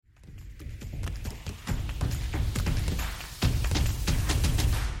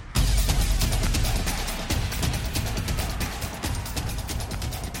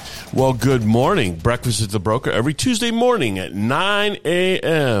Well, good morning. Breakfast with the Broker every Tuesday morning at 9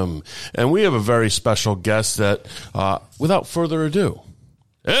 a.m. And we have a very special guest that, without further ado,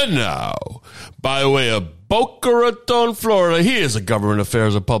 and now, by way of Boca Raton, Florida, he is a government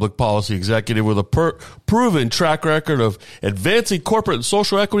affairs and public policy executive with a proven track record of advancing corporate and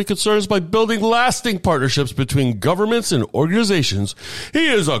social equity concerns by building lasting partnerships between governments and organizations. He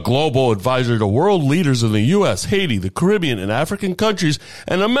is a global advisor to world leaders in the U.S., Haiti, the Caribbean, and African countries,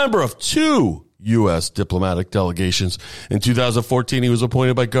 and a member of 2 U.S. diplomatic delegations. In 2014, he was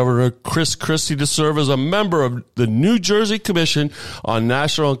appointed by Governor Chris Christie to serve as a member of the New Jersey Commission on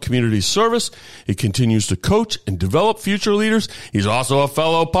National and Community Service. He continues to coach and develop future leaders. He's also a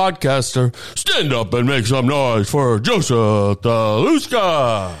fellow podcaster. Stand up and make some noise for Joseph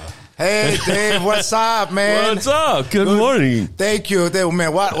Daluska. Hey Dave, what's up, man? What's up? Good morning. Thank you, Dave,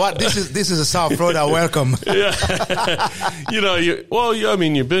 man. What? This is a South Florida welcome. Yeah.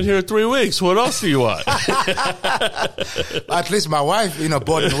 You've been here 3 weeks. What else do you want? At least my wife,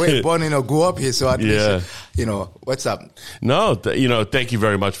 grew up here, so at least, what's up? No, thank you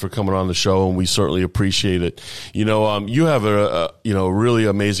very much for coming on the show, and we certainly appreciate it. You have a really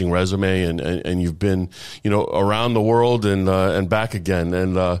amazing resume, and you've been, around the world and back again,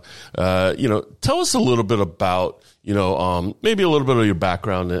 and tell us a little bit about, maybe a little bit of your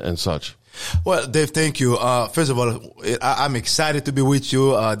background and such. Well, Dave, thank you. First of all, I'm excited to be with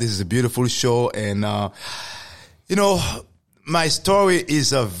you. This is a beautiful show. And, my story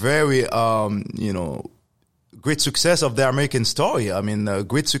is a very, great success of the American story. I mean, a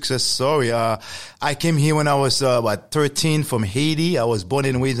great success story. I came here when I was, 13 from Haiti. I was born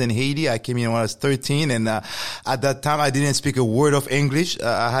and raised in Haiti. I came here when I was 13. And, at that time, I didn't speak a word of English.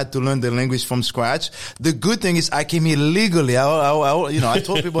 I had to learn the language from scratch. The good thing is I came here legally. I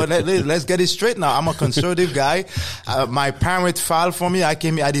told people, let's get it straight now. I'm a conservative guy. My parents filed for me. I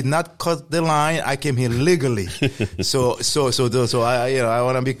came here. I did not cut the line. I came here legally. So I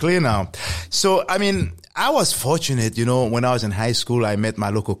want to be clear now. So, I mean, I was fortunate, when I was in high school, I met my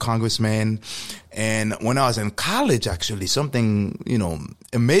local congressman. And when I was in college, actually, something,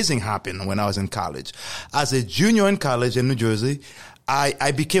 amazing happened when I was in college. As a junior in college in New Jersey,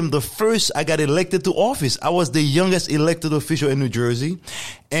 I became the first, I got elected to office. I was the youngest elected official in New Jersey.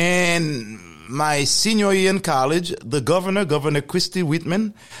 And my senior year in college, the Governor Christie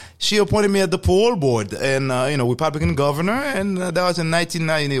Whitman, she appointed me at the parole board, and Republican governor, and that was in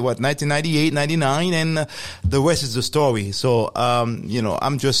 1998, 99, and the rest is the story. So,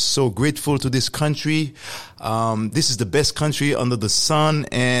 I'm just so grateful to this country. This is the best country under the sun,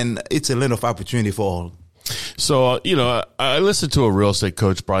 and it's a land of opportunity for all. So, I listened to a real estate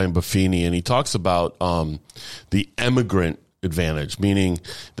coach, Brian Buffini, and he talks about the immigrant advantage, meaning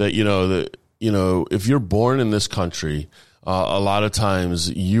that, if you're born in this country, a lot of times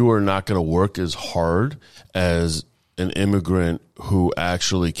you are not going to work as hard as an immigrant who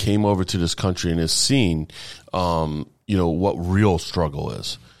actually came over to this country and has seen, what real struggle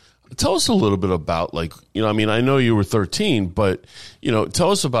is. Tell us a little bit about, I know you were 13, but,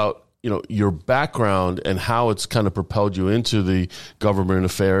 tell us about, your background and how it's kind of propelled you into the government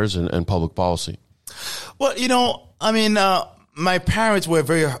affairs and public policy. Well, my parents were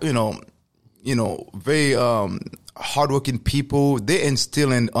very, very hardworking people. They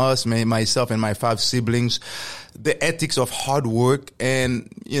instill in us, myself and my 5 siblings, the ethics of hard work and,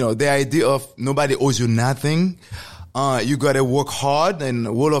 the idea of nobody owes you nothing. You got to work hard and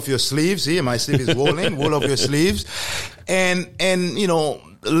roll off your sleeves. See, my sleeve is rolling. Roll off your sleeves, and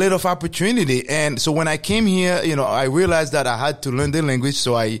a lot of opportunity. And so when I came here, I realized that I had to learn the language.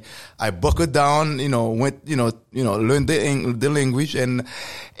 So I buckled down, learned the language. And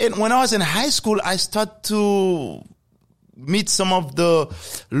when I was in high school, I started to meet some of the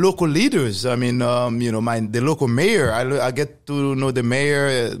local leaders. I mean, the local mayor. I get to know the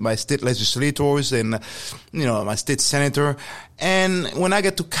mayor, my state legislators, and my state senator. And when I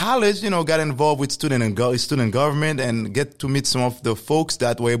get to college, got involved with student government and get to meet some of the folks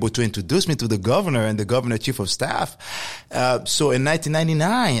that were able to introduce me to the governor and the governor chief of staff. So in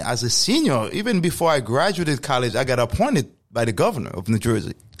 1999, as a senior, even before I graduated college, I got appointed by the governor of New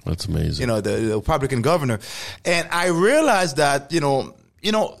Jersey. That's amazing. The Republican governor. And I realized that,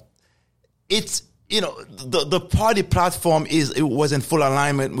 it's, the party platform it was in full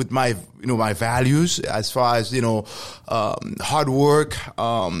alignment with my values as far as, hard work,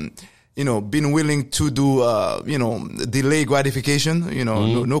 being willing to do, delay gratification,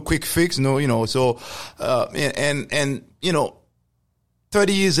 no quick fix, so,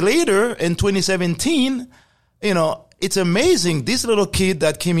 30 years later in 2017, it's amazing. This little kid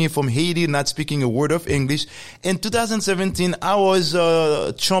that came here from Haiti, not speaking a word of English. In 2017, I was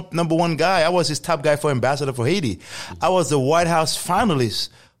Trump #1 guy. I was his top guy for ambassador for Haiti. I was the White House finalist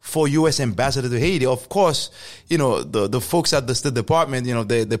for U.S. ambassador to Haiti. Of course, the folks at the State Department,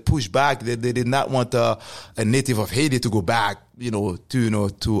 they pushed back. They did not want a native of Haiti to go back,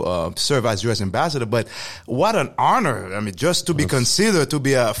 to serve as U.S. ambassador. But what an honor. I mean, just to be considered to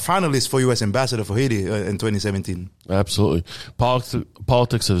be a finalist for U.S. ambassador for Haiti in 2017. Absolutely.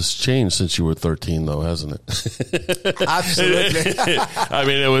 Politics has changed since you were 13, though, hasn't it? Absolutely. I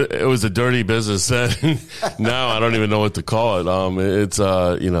mean, it was a dirty business then. Now I don't even know what to call it.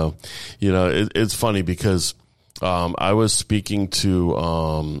 It's funny because I was speaking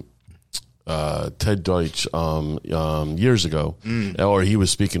to Ted Deutsch years ago, or he was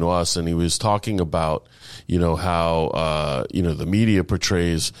speaking to us, and he was talking about how the media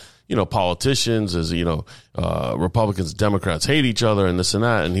portrays politicians as Republicans, Democrats hate each other and this and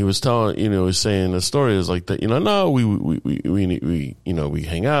that, and he was telling he was saying the story is like that no, we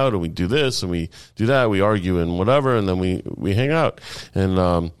hang out and we do this and we do that, we argue and whatever, and then we hang out,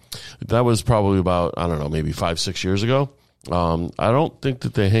 and that was probably about, I don't know, maybe 5-6 years ago. I don't think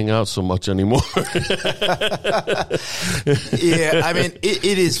that they hang out so much anymore. Yeah, I mean,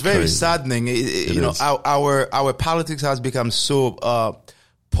 it is very crazy. saddening. Our politics has become so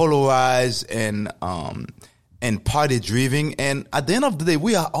polarized and party driven, and at the end of the day,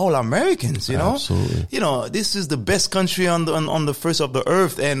 we are all Americans. Absolutely. This is the best country on the face of the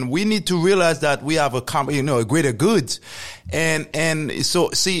earth, and we need to realize that we have a greater good. And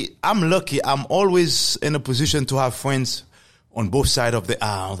so, see, I'm lucky. I'm always in a position to have friends on both sides of the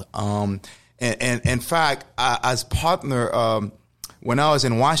aisle. And in fact, as partner, when I was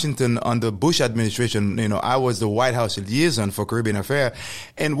in Washington under Bush administration, I was the White House liaison for Caribbean Affairs,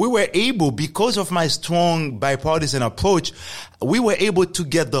 and we were able, because of my strong bipartisan approach, we were able to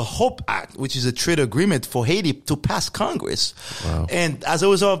get the HOPE Act, which is a trade agreement for Haiti, to pass Congress. Wow. And as a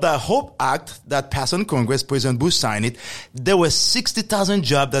result of that HOPE Act that passed in Congress, President Bush signed it, there were 60,000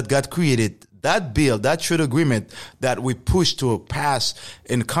 jobs that got created. That bill, that trade agreement that we pushed to pass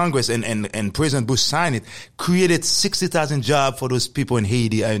in Congress and President Bush signed it, created 60,000 jobs for those people in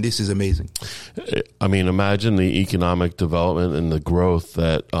Haiti. I mean, this is amazing. I mean, imagine the economic development and the growth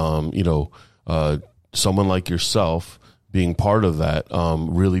that, someone like yourself being part of that,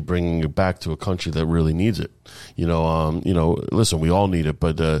 really bringing it back to a country that really needs it. Listen, we all need it,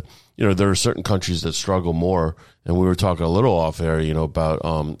 but, there are certain countries that struggle more. And we were talking a little off air, about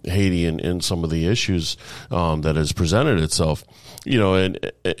Haiti and some of the issues that has presented itself, and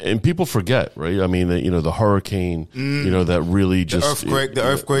people forget, right? I mean, the hurricane, that really just the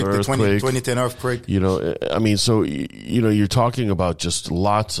earthquake, the 2010 earthquake. I mean, so you're talking about just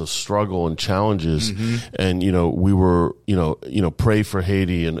lots of struggle and challenges, and we were pray for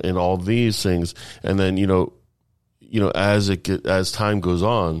Haiti and all these things, and then as time goes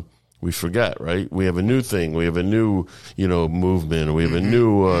on, we forget, right? We have a new thing. We have a new, movement. Or we have a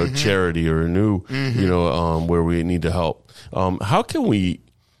new charity or a new, where we need to help. How can we?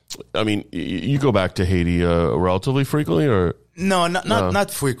 I mean, you go back to Haiti relatively frequently, or no,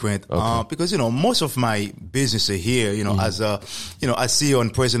 not frequent. Okay. Because most of my business are here. As as CEO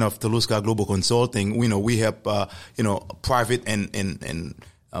and president of Teluska Global Consulting, we help private and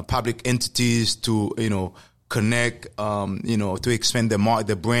public entities to connect, to expand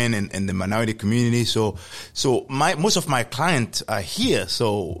the brand and the minority community. So most of my clients are here.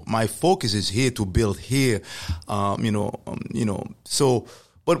 So my focus is here to build here, so,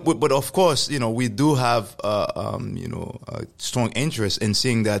 but of course, we do have, a strong interest in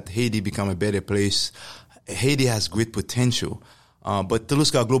seeing that Haiti become a better place. Haiti has great potential. But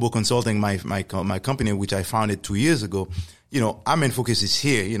Teluska Global Consulting, my company, which I founded 2 years ago, our main focus is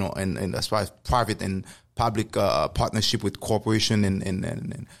here, and as far as private and public partnership with corporation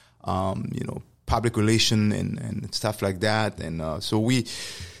and public relation and stuff like that. And so we,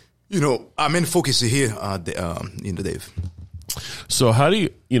 our main focus is here, Dave. So how do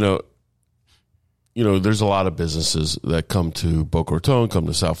there's a lot of businesses that come to Boca Raton, come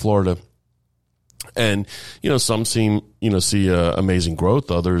to South Florida, and some see amazing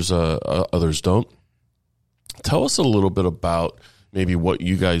growth, others don't. Tell us a little bit about maybe what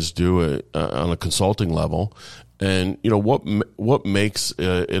you guys do on a consulting level, and what makes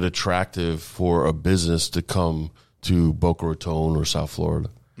it attractive for a business to come to Boca Raton or South Florida.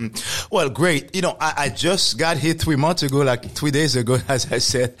 Well, great. I just got here 3 months ago, like 3 days ago, as I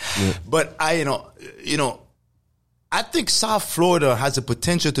said. Yeah. But I think South Florida has the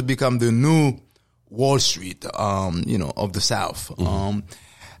potential to become the new Wall Street, of the South. Mm-hmm.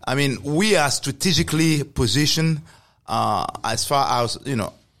 I mean, we are strategically positioned. as far as,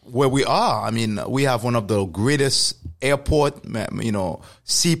 where we are, I mean, we have one of the greatest airport,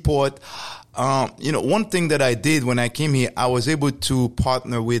 seaport. One thing that I did when I came here, I was able to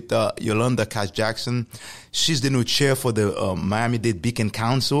partner with Yolanda Cash-Jackson. She's the new chair for the Miami-Dade Beacon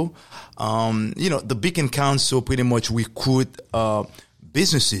Council. The Beacon Council pretty much recruit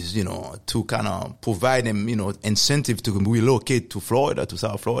businesses, to kind of provide them, incentive to relocate to Florida, to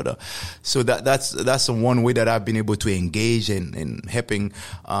South Florida. So that's one way that I've been able to engage in helping,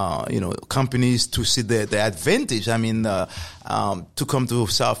 companies to see the advantage. I mean, to come to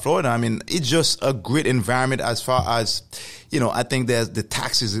South Florida. I mean, it's just a great environment as far as, I think there's the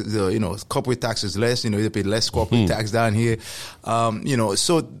taxes, corporate taxes less, they pay less corporate tax down here.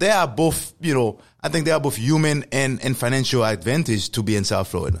 So they are both, I think they are both human and financial advantage to be in South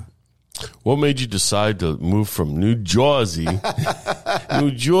Florida. What made you decide to move from New Jersey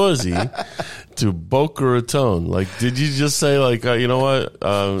to Boca Raton? Like, did you just say, like, you know what,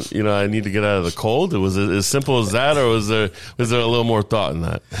 I need to get out of the cold? Was it as simple as that, or was there a little more thought in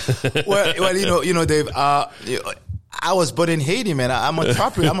that? well, Dave, I was born in Haiti, man. I'm a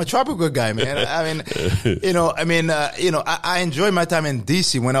tropical guy, man. I enjoyed my time in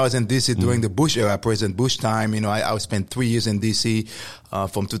DC when I was in DC during the Bush era, President Bush time. I spent 3 years in DC,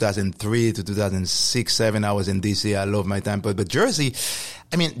 from 2003 to 2006, 2007. I was in DC. I love my time. But Jersey,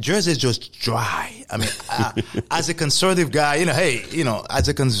 Jersey is just dry. As a conservative guy,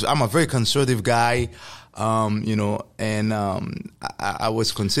 I'm a very conservative guy. I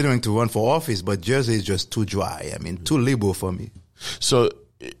was considering to run for office, but Jersey is just too dry. Too liberal for me. So,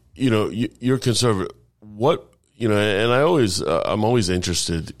 you're conservative. What, and I'm always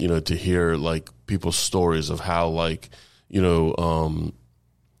interested, to hear like people's stories of how, like, were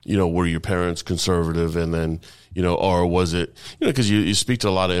your parents conservative, and then, or was it, because you speak to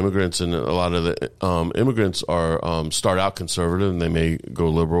a lot of immigrants, and a lot of the immigrants are start out conservative and they may go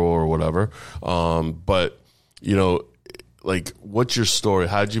liberal or whatever. But, like, what's your story?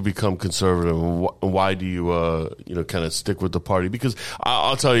 How did you become conservative, and why do you, kind of stick with the party? Because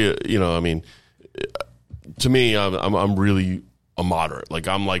I'll tell you, to me, I'm really a moderate. Like,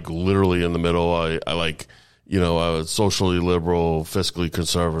 I'm like literally in the middle. I like, socially liberal, fiscally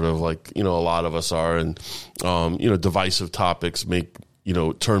conservative, like, a lot of us are. And, divisive topics make,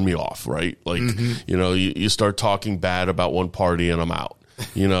 turn me off, right? Like, you start talking bad about one party and I'm out.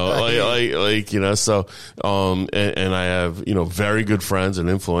 So, and I have, very good friends and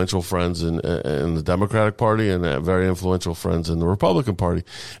influential friends in the Democratic Party, and very influential friends in the Republican Party.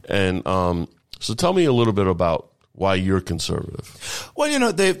 And, so tell me a little bit about why you're conservative.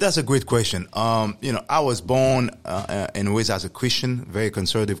 Well, Dave, that's a great question. I was born and raised as a Christian, very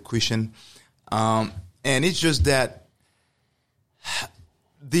conservative Christian. And it's just that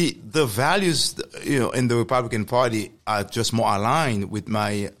the values, in the Republican Party are just more aligned with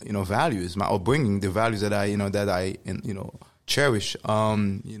my, values, my upbringing, the values that I cherish. As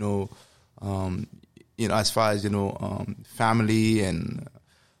far as, family and,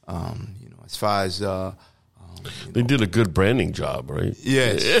 as far as, they did a good branding job, right?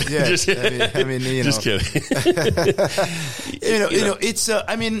 Yes. Just kidding. Just kidding. It's,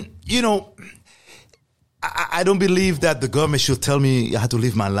 I don't believe that the government should tell me how to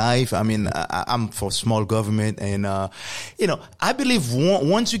live my life. I'm for small government, and, I believe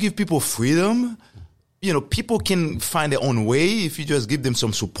once you give people freedom, people can find their own way if you just give them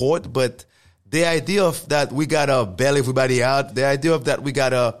some support. But the idea of that we gotta bail everybody out, the idea of that we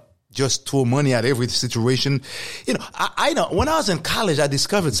gotta just throw money at every situation. I know when I was in college, I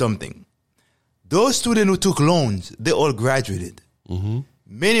discovered something. Those students who took loans, they all graduated. Mm-hmm.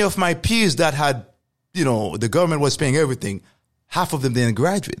 Many of my peers that had, the government was paying everything, half of them didn't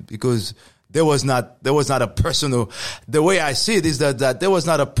graduate because there was not a personal, the way I see it is that there was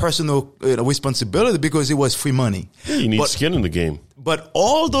not a personal responsibility because it was free money. Yeah, you need skin in the game. But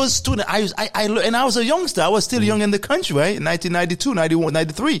all those students, and I was a youngster. I was still young in the country, right? 1992, 91,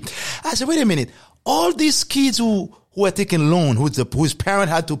 93. I said, wait a minute. All these kids who are taking loan, whose parent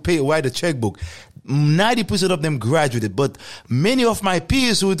had to write a checkbook, 90% of them graduated. But many of my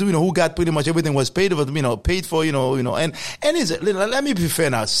peers who got pretty much everything was paid for, and let me be fair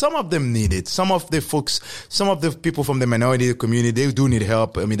now. Some of them need it. Some of the folks, some of the people from the minority community, they do need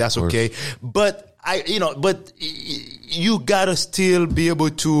help. That's okay. But you gotta still be able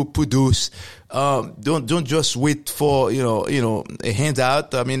to produce. Don't just wait for, a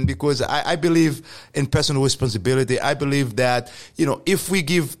handout. Because I believe in personal responsibility. I believe that, if we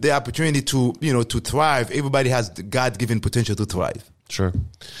give the opportunity to, to thrive, everybody has the God-given potential to thrive. Sure.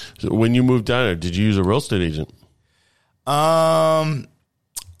 So when you moved down there, did you use a real estate agent? I did. I did.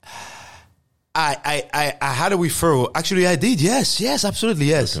 I mean, I was, I was a youngster. I was still young in the country, right? 1992, 91, 93. I said, wait a minute. All these kids who are taking loan, whose parent had to write a checkbook, 90% of them graduated. But many of my peers that had, who are taking loan, I had a referral. Actually, I did. Yes, absolutely,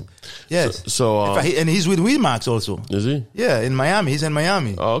 yes, Okay. yes. So And he's with Weedmax also. is he? Yeah, in Miami. He's in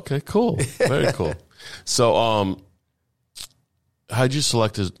Miami. Oh, okay, cool. Very cool. So, how'd you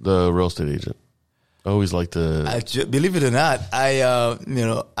select the real estate agent? I always like to. Believe it or not,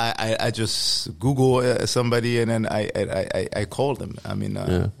 I just Google somebody and then I called him. I mean,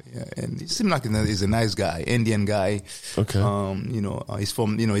 yeah, and he seemed like he's a nice guy, Indian guy. Okay. He's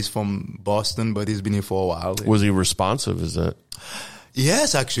from Boston, but he's been here for a while. Was he responsive? Is that?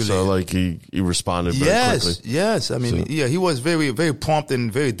 Yes, actually. So, like, he responded very quickly. Yes. I mean, he was very, very prompt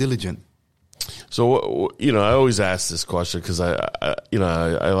and very diligent. So, I always ask this question because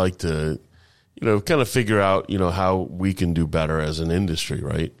I like to, kind of figure out, how we can do better as an industry,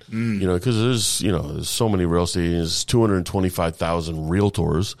 right? Because there's so many real estate agents, 225,000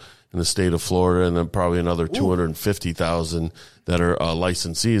 realtors in the state of Florida, and then probably another 250,000 that are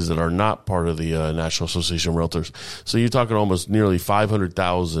licensees that are not part of the National Association of Realtors. So you're talking almost nearly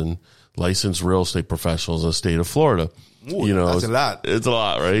 500,000 licensed real estate professionals in the state of Florida. Ooh, that's a lot. It's a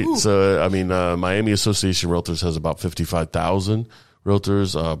lot, right? Ooh. So, I mean, Miami Association of Realtors has about 55,000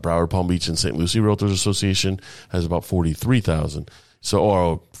 realtors. Broward, Palm Beach, and St. Lucie Realtors Association has about 43,000.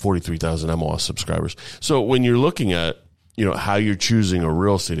 Or 43,000 MLS subscribers. So when you're looking at, how you're choosing a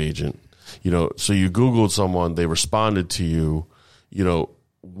real estate agent, so you Googled someone, they responded to you,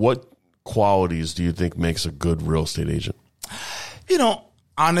 what qualities do you think makes a good real estate agent?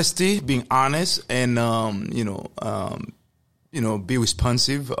 Honesty, being honest, and be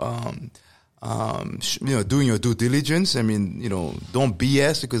responsive. Doing your due diligence. I mean, don't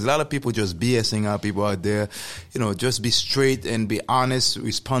BS, because a lot of people just BSing out people out there. Just be straight and be honest,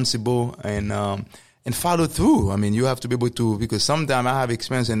 responsible, and follow through. I mean, you have to be able to, because sometimes I have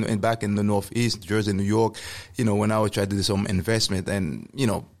experience back in the Northeast, Jersey, New York, when I was trying to do some investment, and,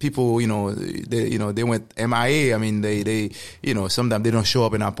 people, they went MIA. I mean, they sometimes they don't show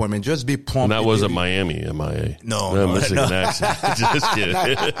up in an appointment. Just be prompt. And that wasn't Miami, MIA. No. Missing an accent. Just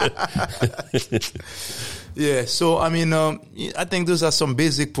kidding. Yeah. So, I mean, I think those are some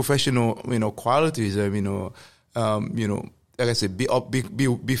basic professional, qualities. Like I said, be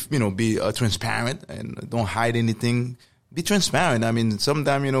transparent and don't hide anything. Be transparent. I mean,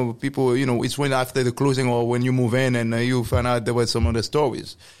 sometimes, people, it's when after the closing or when you move in and you find out there were some other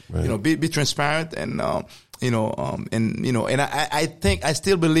stories. Right. Be transparent and, I think, I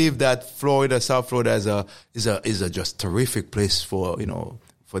still believe that Florida, South Florida is a just terrific place for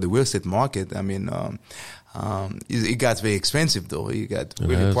the real estate market. I mean, it got very expensive though. It got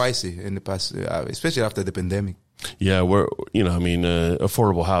really pricey in the past, especially after the pandemic. Yeah,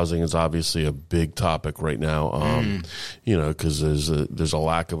 affordable housing is obviously a big topic right now. Because there's a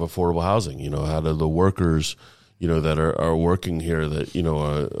lack of affordable housing. Out of the workers, that are working here, that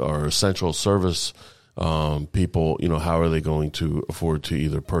are essential service people. How are they going to afford to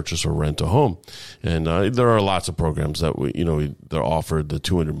either purchase or rent a home? And there are lots of programs that they're offered. The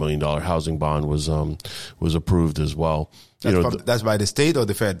 $200 million housing bond was approved as well. That's by the state or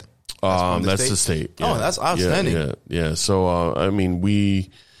the Fed? That's the state. Yeah. Oh, that's outstanding. Yeah. So,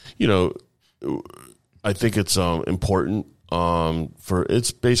 I think it's important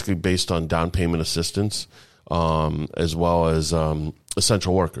it's basically based on down payment assistance, as well as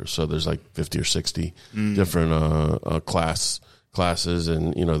essential workers. So there's like 50 or 60 different classes,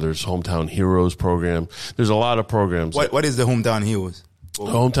 and there's Hometown Heroes program. There's a lot of programs. What is the Hometown Heroes?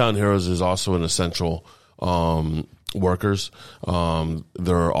 Hometown Heroes is also an essential workers.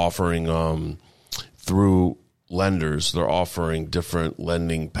 They're offering through lenders, they're offering different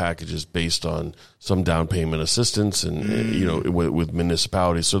lending packages based on some down payment assistance and with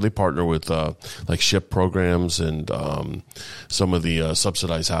municipalities. So they partner with like SHIP programs and some of the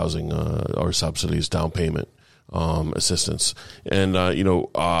subsidized housing or subsidies down payment assistance. And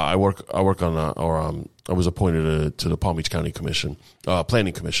I work on I was appointed to the Palm Beach County Commission,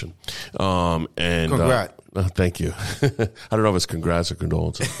 Planning Commission. And congrats. Thank you. I don't know if it's congrats or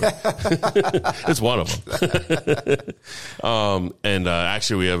condolences. It's one of them.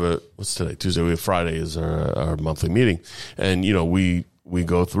 Actually we have what's today? Tuesday. We have Friday is our monthly meeting. And, we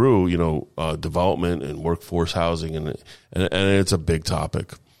go through, development and workforce housing and it's a big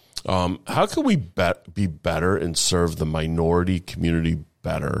topic. How can we be better and serve the minority community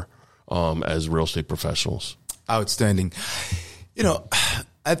better as real estate professionals? Outstanding.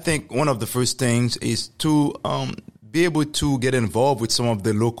 I think one of the first things is to be able to get involved with some of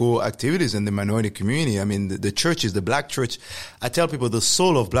the local activities in the minority community. I mean, the church is the black church. I tell people the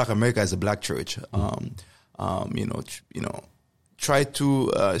soul of Black America is the black church. try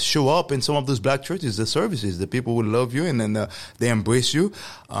to show up in some of those black churches, the services, the people will love you and then they embrace you.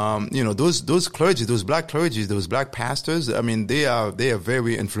 Those clergy, those black clergy, those black pastors, I mean, they are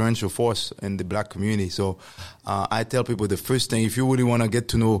very influential force in the black community. So I tell people the first thing, if you really want to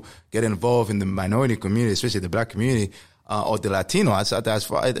get involved in the minority community, especially the black community, or the Latino, as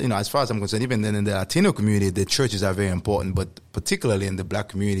far as I'm concerned, even then in the Latino community, the churches are very important, but particularly in the black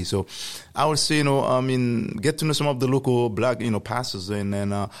community. So I would say, get to know some of the local black, pastors, and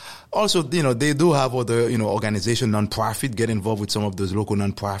then also, they do have other, organization, nonprofit, get involved with some of those local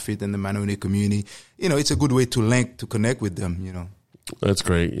nonprofit in the minority community. It's a good way to connect with them, That's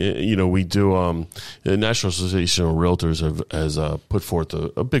great. We do, the National Association of Realtors has put forth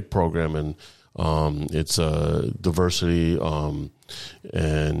a big program, and it's diversity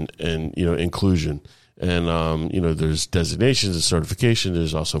and inclusion, and there's designations and certification.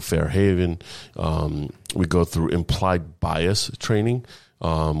 There's also Fair Haven. We go through implied bias training,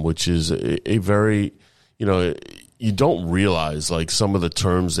 which is a very you don't realize like some of the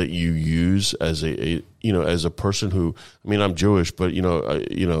terms that you use as as a person who, I mean, I'm Jewish, but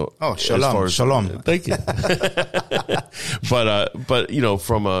oh, shalom, shalom. Thank you. but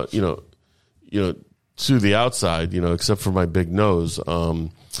from a to the outside, except for my big nose,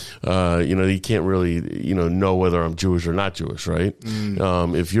 you can't really, know whether I'm Jewish or not Jewish, right?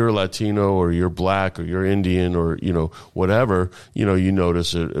 If you're Latino or you're black or you're Indian or, whatever, you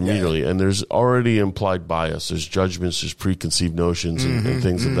notice it immediately. Yeah. And there's already implied bias. There's judgments, there's preconceived notions and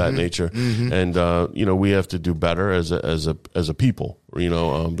things of that nature. And, we have to do better as a people,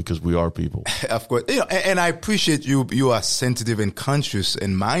 because we are people. Of course. And I appreciate you are sensitive and conscious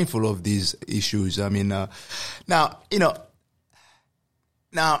and mindful of these issues. I mean, now,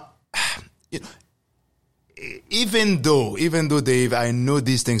 even though, Dave, I know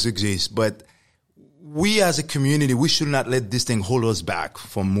these things exist, but we as a community, we should not let this thing hold us back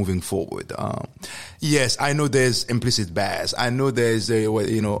from moving forward. Yes, I know there's implicit bias. I know there's there's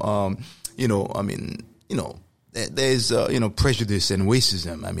prejudice and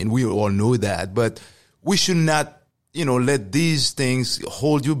racism. I mean, we all know that, but we should not, let these things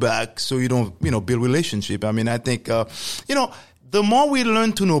hold you back so you don't, build relationship. I mean, I think, the more we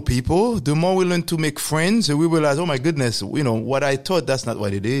learn to know people, the more we learn to make friends, and we realize, oh my goodness, what I thought, that's not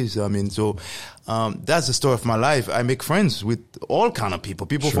what it is. I mean, so that's the story of my life. I make friends with all kind of people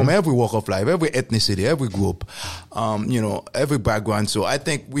sure. From every walk of life, every ethnicity, every group, every background. So I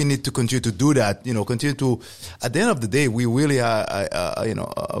think we need to continue to do that. Continue to. At the end of the day, we really are,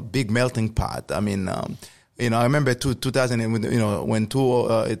 a big melting pot. I mean. I remember 2000, when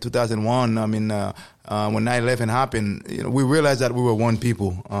 2001, I mean, when 9/11 happened, we realized that we were one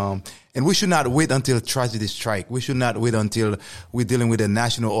people. And we should not wait until tragedy strike. We should not wait until we're dealing with a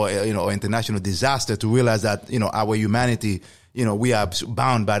national or international disaster to realize that, our humanity, we are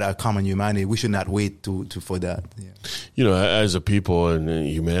bound by our common humanity. We should not wait for that. Yeah. As a people and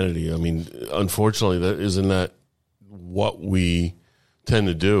humanity, I mean, unfortunately, isn't that what we tend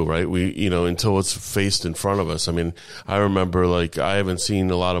to do, right? We, until it's faced in front of us. I mean, I remember I haven't seen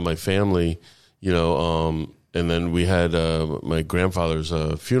a lot of my family, and then we had my grandfather's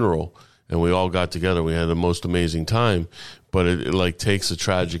funeral, and we all got together. We had the most amazing time, but it takes a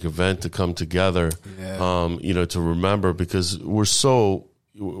tragic event to come together, to remember, because we're so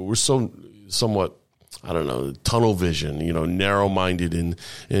somewhat, I don't know, tunnel vision, narrow-minded in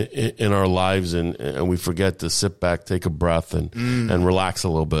our lives, and we forget to sit back, take a breath, and relax a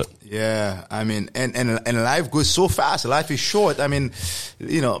little bit. Yeah, I mean, and life goes so fast. Life is short. I mean,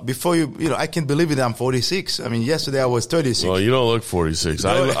 before I can't believe it. I'm 46. I mean, yesterday I was 36. Well, you don't look 46.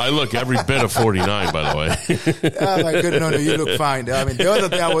 I look every bit of 49, by the way. Oh my goodness, no, you look fine. I mean,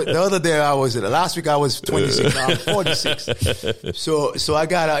 last week I was 26. Now I'm 46. So I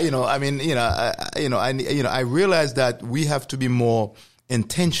gotta, I realized that we have to be more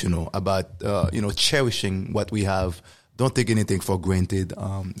intentional about, cherishing what we have. Don't take anything for granted.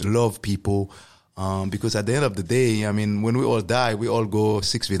 Love people. Because at the end of the day, I mean, when we all die, we all go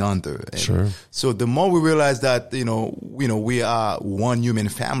 6 feet under. And sure. So the more we realize that, we are one human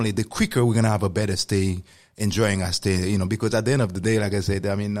family, the quicker we're going to have a better stay, enjoying our stay, because at the end of the day, like I said,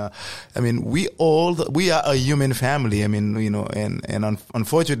 I mean, we are a human family. I mean, and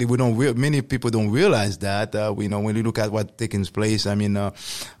unfortunately, many people don't realize that, when you look at what's taking place, I mean,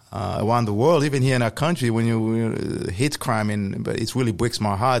 around the world, even here in our country, when you hate crime, but it really breaks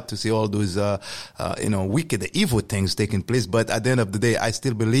my heart to see all those, wicked, evil things taking place. But at the end of the day, I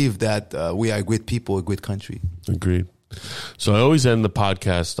still believe that we are a great people, a great country. Agreed. So I always end the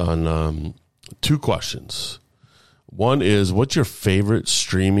podcast on 2 questions. One is, what's your favorite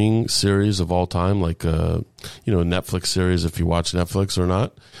streaming series of all time? Like, Netflix series, if you watch Netflix or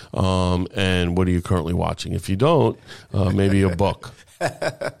not. And what are you currently watching? If you don't, maybe a book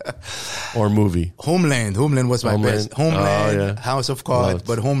or movie. Homeland was my best. Homeland, House of Cards,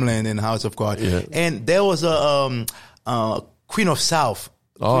 but Homeland and House of Cards. Yeah. And there was a Queen of South.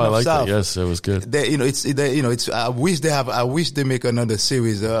 I like that. Yes, it was good. I wish they make another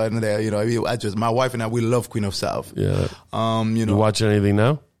series. My wife and I, we love Queen of South. Yeah. You watching anything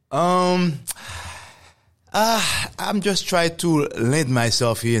now? I'm just trying to land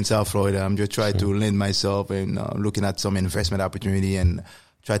myself here in South Florida. I'm just trying to land myself and looking at some investment opportunity and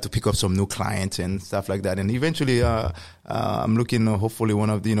try to pick up some new clients and stuff like that. And eventually, I'm looking, hopefully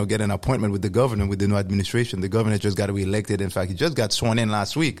get an appointment with the governor, with the new administration. The governor just got reelected. In fact, he just got sworn in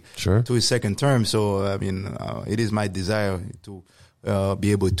last week to his second term. So, it is my desire to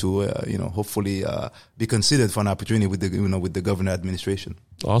be able to, hopefully be considered for an opportunity with the governor administration.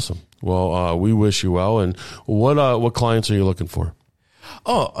 Awesome. Well, we wish you well. And what clients are you looking for?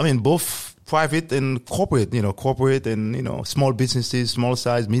 Both private and corporate, corporate and, small businesses, small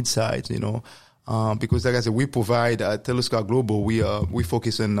size, mid size, because like I said, we provide at Telescope Global, we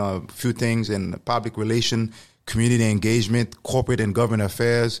focus on a few things in public relation, community engagement, corporate and government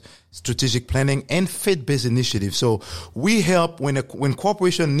affairs, strategic planning, and faith-based initiatives. So we help when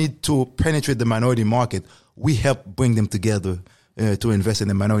corporations need to penetrate the minority market, we help bring them together to invest in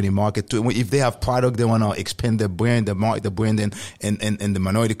the minority market. If they have product, they want to expand their brand, the brand in the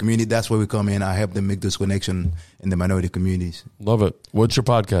minority community. That's where we come in. I help them make this connection in the minority communities. Love it. What's your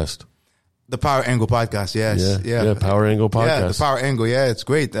podcast? The Power Angle podcast, yes. Yeah, Power Angle podcast. Yeah, the Power Angle, it's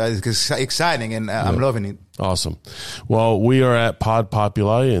great. It's exciting, and I'm loving it. Awesome. Well, we are at Pod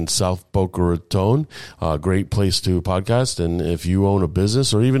Populi in South Boca Raton. Great place to podcast. And if you own a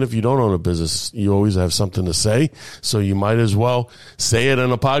business, or even if you don't own a business, you always have something to say. So you might as well say it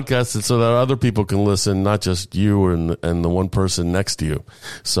in a podcast so that other people can listen, not just you and the one person next to you.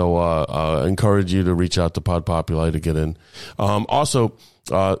 So I encourage you to reach out to Pod Populi to get in. Also,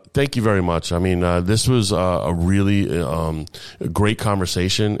 thank you very much. This was a really great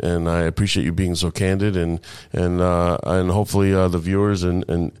conversation, and I appreciate you being so candid, and hopefully the viewers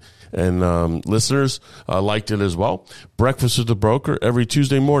and listeners liked it as well. Breakfast with the Broker every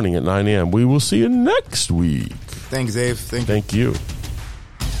Tuesday morning at 9 a.m. We will see you next week. Thanks, Dave. Thank you.